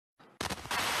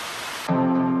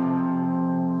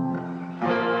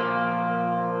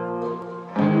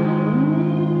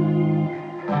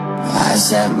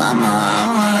said, mama,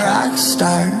 I'm a rock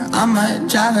star. I'ma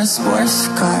drive a sports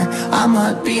car.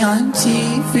 I'ma be on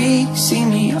TV, see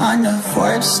me on the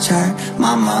Forbes chart.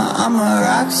 Mama, I'm a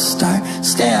rock star.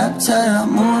 Stay up to the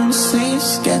moon,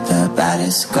 sweets. Get the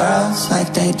baddest girls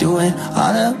like they do in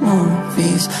all the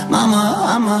movies.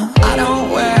 Mama, I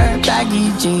don't wear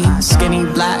baggy jeans. Skinny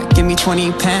black, give me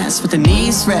 20 pants with the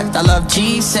knees ripped. I love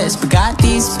Jesus, but got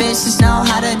these bitches know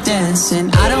how to dance.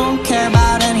 And I don't care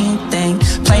about anything.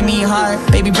 Play me hard,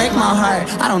 baby, break my heart.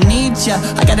 I don't need ya,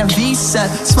 I got a visa.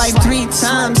 Swipe 3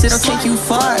 times, it'll take you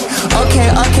far. Okay,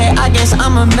 I guess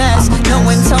I'm a mess. No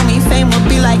one told me fame would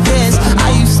be like this. I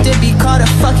used to be called a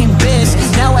fucking bitch.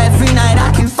 Now every night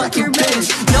I can fuck your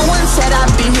bitch. No one said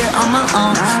I'd be here on my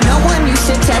own. No one used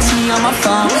to text me on my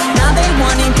phone. Now they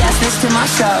wanna guess this to my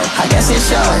show. I guess it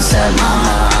shows. I said,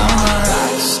 mama, I'm a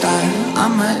rock star.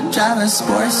 I'ma drive a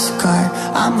sports car.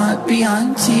 I'ma be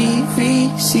on TV,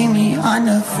 see me on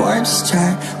the Forbes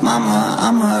chart. Mama,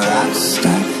 I'm a rock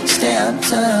star. Stay up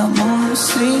to the moon,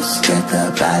 sweets. Get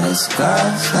the baddest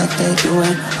girls like they do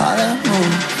in all the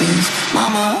movies.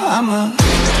 Mama, I'm a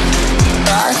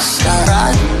rock star,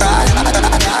 rock star. Mama, I'm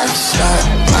a rock star.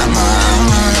 Mama, I'm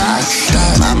a rock star.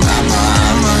 Mama,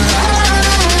 I'm a rock star.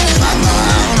 Mama,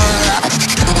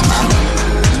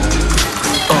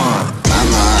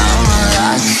 I'm a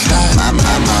rock star. Mama,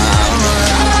 I'm a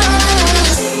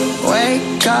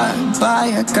wake up by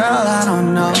a girl I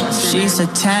don't know. She's a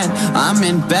 10, I'm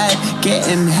in bed,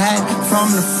 getting head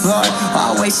from the floor.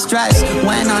 Always stressed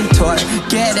when on tour.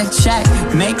 Get a check,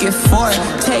 make it 4.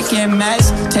 Taking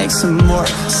meds, take some more.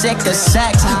 Sick of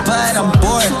sex, but I'm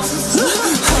bored.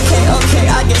 Okay,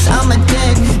 I guess I'm a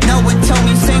dick. No one told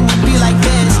me fame would be like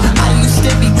this. I used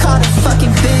to be called a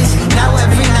fucking bitch. Now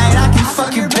every night I can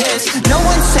fuck your bitch. No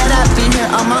one said I'd be here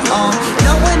on my own.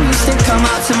 No one used to come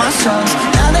out to my shows.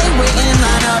 Now they wait in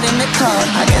line out in the cold.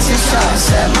 I guess it shows.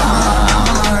 Said, mama, I'm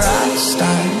a rock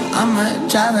star. I'ma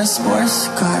drive a sports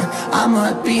car.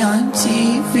 I'ma be on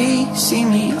TV, see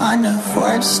me on the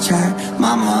Forbes chart.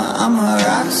 Mama, I'm a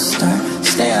rock star.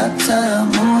 Stay up to the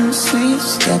moon,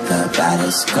 sweets. Get the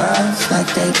baddest girls like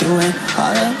they do in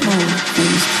all the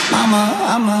movies. Mama,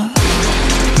 I'm a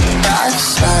rock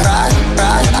star, rock